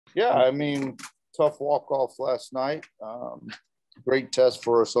Yeah, I mean, tough walk-off last night. Great test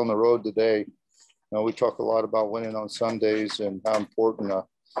for us on the road today. We talk a lot about winning on Sundays and how important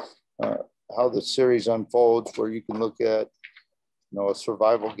how the series unfolds, where you can look at, a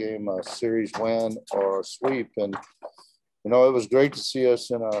survival game, a series win, or a sweep. And, it was great to see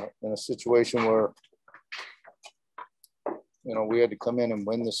us in a situation where, we had to come in and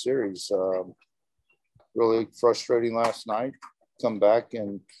win the series. Really frustrating last night. Come back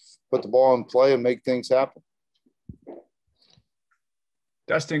and put the ball in play and make things happen.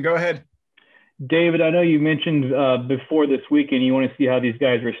 Dustin, go ahead. David, I know you mentioned before this weekend you want to see how these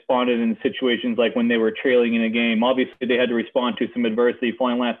guys responded in situations like when they were trailing in a game. Obviously, they had to respond to some adversity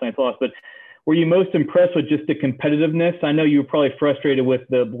following last night's loss, but were you most impressed with just the competitiveness? I know you were probably frustrated with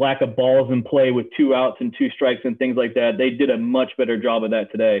the lack of balls in play with 2 outs and 2 strikes and things like that. They did a much better job of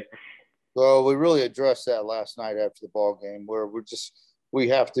that today. Well, we really addressed that last night after the ball game, where we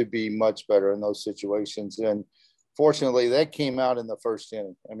have to be much better in those situations. And fortunately, that came out in the first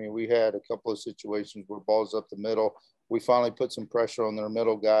inning. I mean, we had a couple of situations where balls up the middle. We finally put some pressure on their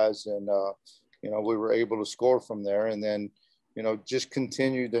middle guys, and, we were able to score from there. And then, just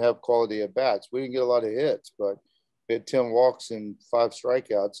continued to have quality at bats. We didn't get a lot of hits, but we had 10 walks and 5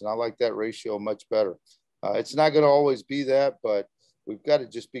 strikeouts, and I like that ratio much better. It's not going to always be that, but we've got to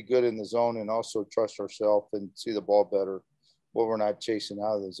just be good in the zone and also trust ourselves and see the ball better when we're not chasing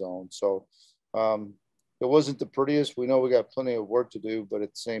out of the zone. So it wasn't the prettiest. We know we got plenty of work to do, but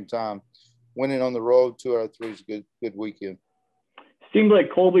at the same time, winning on the road 2 out of 3 is a good weekend. Seemed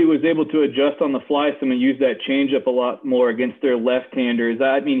like Colby was able to adjust on the fly some and use that changeup a lot more against their left-handers.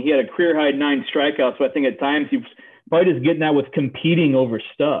 I mean, he had a career-high 9 strikeouts, but I think at times he was probably just getting that with competing over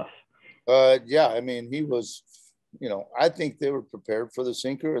stuff. Yeah, I mean, he was – I think they were prepared for the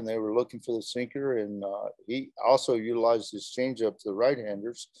sinker and they were looking for the sinker. And he also utilized his changeup to the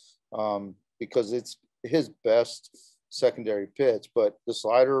right-handers because it's his best secondary pitch. But the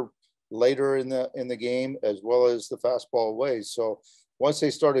slider later in the game, as well as the fastball away. So once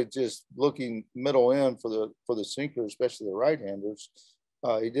they started just looking middle in for the sinker, especially the right-handers,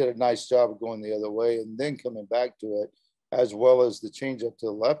 he did a nice job of going the other way and then coming back to it, as well as the changeup to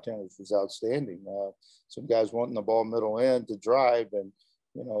the left-handers was outstanding. Some guys wanting the ball middle in to drive, and,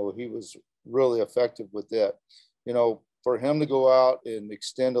 he was really effective with that. For him to go out and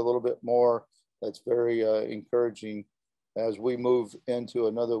extend a little bit more, that's very encouraging as we move into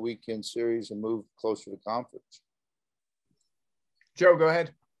another weekend series and move closer to conference. Joe, go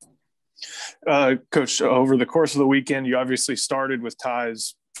ahead. Coach, over the course of the weekend, you obviously started with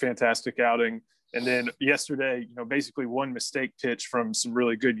Ty's fantastic outing. And then yesterday, basically one mistake pitch from some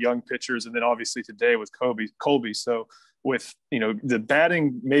really good young pitchers. And then obviously today with Colby. So with, the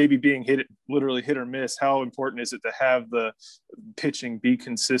batting maybe being literally hit or miss, how important is it to have the pitching be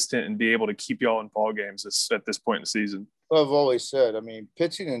consistent and be able to keep y'all in ball games at this point in the season? Well, I've always said,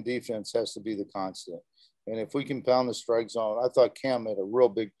 pitching and defense has to be the constant. And if we can pound the strike zone, I thought Cam made a real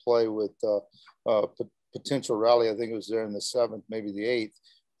big play with potential rally. I think it was there in the 7th, maybe the 8th,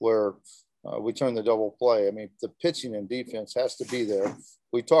 where we turned the double play. The pitching and defense has to be there.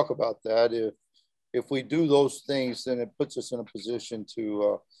 We talk about that. If we do those things, then it puts us in a position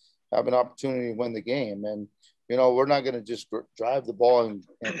to have an opportunity to win the game. And, we're not going to just drive the ball in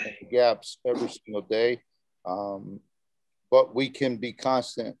gaps every single day. But we can be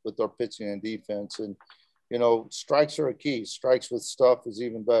constant with our pitching and defense. And, strikes are a key. Strikes with stuff is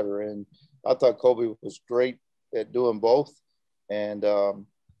even better. And I thought Colby was great at doing both. And I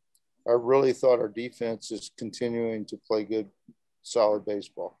really thought our defense is continuing to play good, solid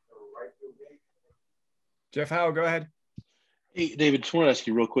baseball. Jeff Howe, go ahead. Hey, David, just want to ask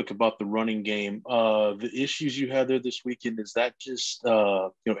you real quick about the running game. The issues you had there this weekend, is that just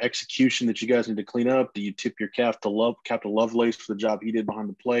execution that you guys need to clean up? Do you tip your cap to Captain Lovelace for the job he did behind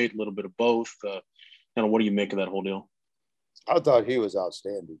the plate? A little bit of both. What do you make of that whole deal? I thought he was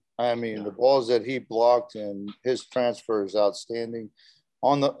outstanding. The balls that he blocked and his transfer is outstanding.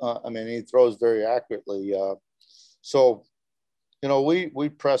 He throws very accurately. We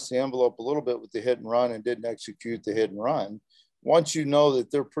pressed the envelope a little bit with the hit and run and didn't execute the hit and run. Once you know that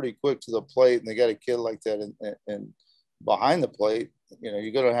they're pretty quick to the plate and they got a kid like that and behind the plate,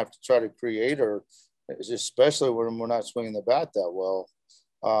 you're going to have to try to create, or especially when we're not swinging the bat that well.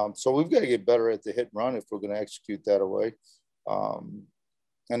 So we've got to get better at the hit and run if we're going to execute that away.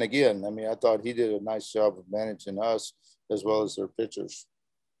 And again, I thought he did a nice job of managing us as well as their pitchers.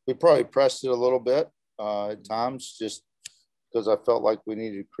 We probably pressed it a little bit at times, just because I felt like we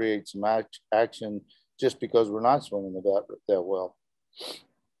needed to create some action just because we're not swinging the bat that well.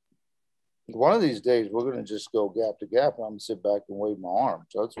 One of these days, we're going to just go gap to gap, and I'm going to sit back and wave my arms.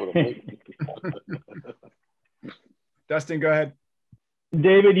 That's what I'm waiting for. Dustin, go ahead.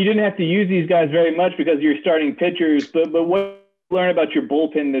 David, you didn't have to use these guys very much because you're starting pitchers, but what did you learn about your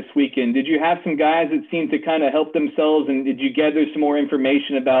bullpen this weekend? Did you have some guys that seemed to kind of help themselves, and did you gather some more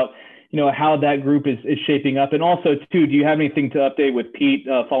information about, how that group is shaping up? And also, too, do you have anything to update with Pete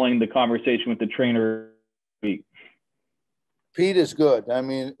following the conversation with the trainer week? Pete is good. I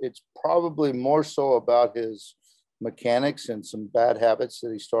mean, it's probably more so about his mechanics and some bad habits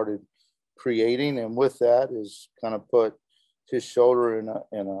that he started creating, and with that is kind of put his shoulder in a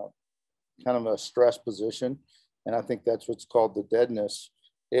kind of a stress position. And I think that's what's called the deadness.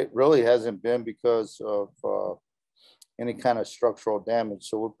 It really hasn't been because of any kind of structural damage.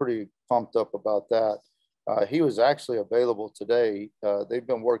 So we're pretty pumped up about that. He was actually available today. They've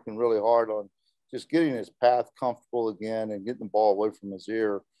been working really hard on just getting his path comfortable again and getting the ball away from his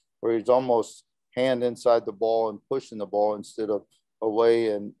ear, where he's almost hand inside the ball and pushing the ball instead of away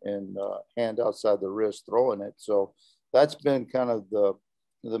and hand outside the wrist throwing it. So that's been kind of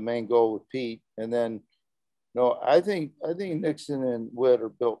the main goal with Pete. And then, I think Nixon and Witt are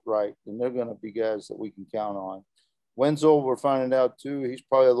built right, and they're going to be guys that we can count on. Wenzel, we're finding out too, he's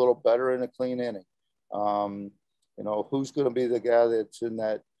probably a little better in a clean inning. Who's going to be the guy that's in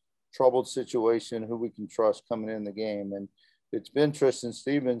that troubled situation, who we can trust coming in the game? And it's been Tristan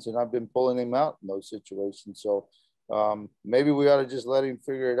Stevens, and I've been pulling him out in those situations. So maybe we ought to just let him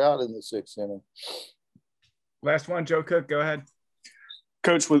figure it out in the sixth inning. Last one, Joe Cook, go ahead.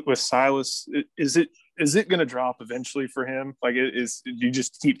 Coach, with Silas, is it going to drop eventually for him? Like, you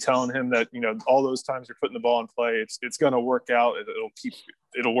just keep telling him that, all those times you're putting the ball in play, it's going to work out.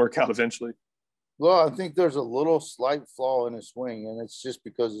 It'll work out eventually. Well, I think there's a little slight flaw in his swing, and it's just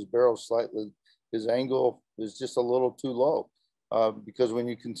because his angle is just a little too low. Because when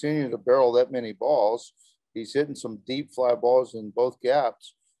you continue to barrel that many balls, he's hitting some deep fly balls in both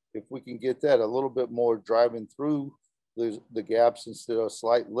gaps. If we can get that a little bit more driving through the gaps instead of a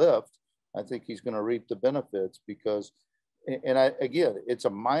slight lift, I think he's going to reap the benefits. Because, again, it's a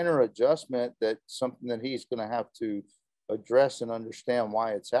minor adjustment, that's something that he's going to have to address and understand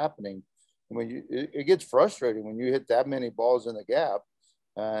why it's happening. It gets frustrating when you hit that many balls in the gap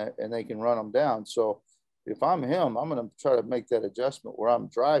and they can run them down. So if I'm him, I'm going to try to make that adjustment where I'm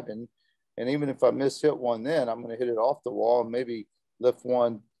driving. And even if I hit one, then I'm going to hit it off the wall and maybe lift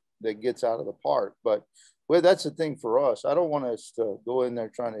one that gets out of the park. But that's the thing for us. I don't want us to go in there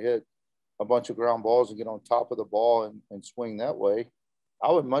trying to hit a bunch of ground balls and get on top of the ball and swing that way.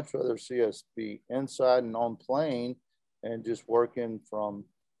 I would much rather see us be inside and on plane and just working from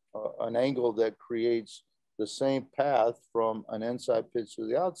an angle that creates the same path from an inside pitch to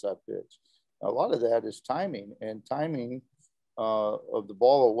the outside pitch. A lot of that is timing, and timing of the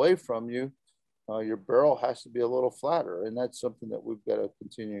ball away from you. Your barrel has to be a little flatter, and that's something that we've got to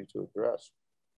continue to address.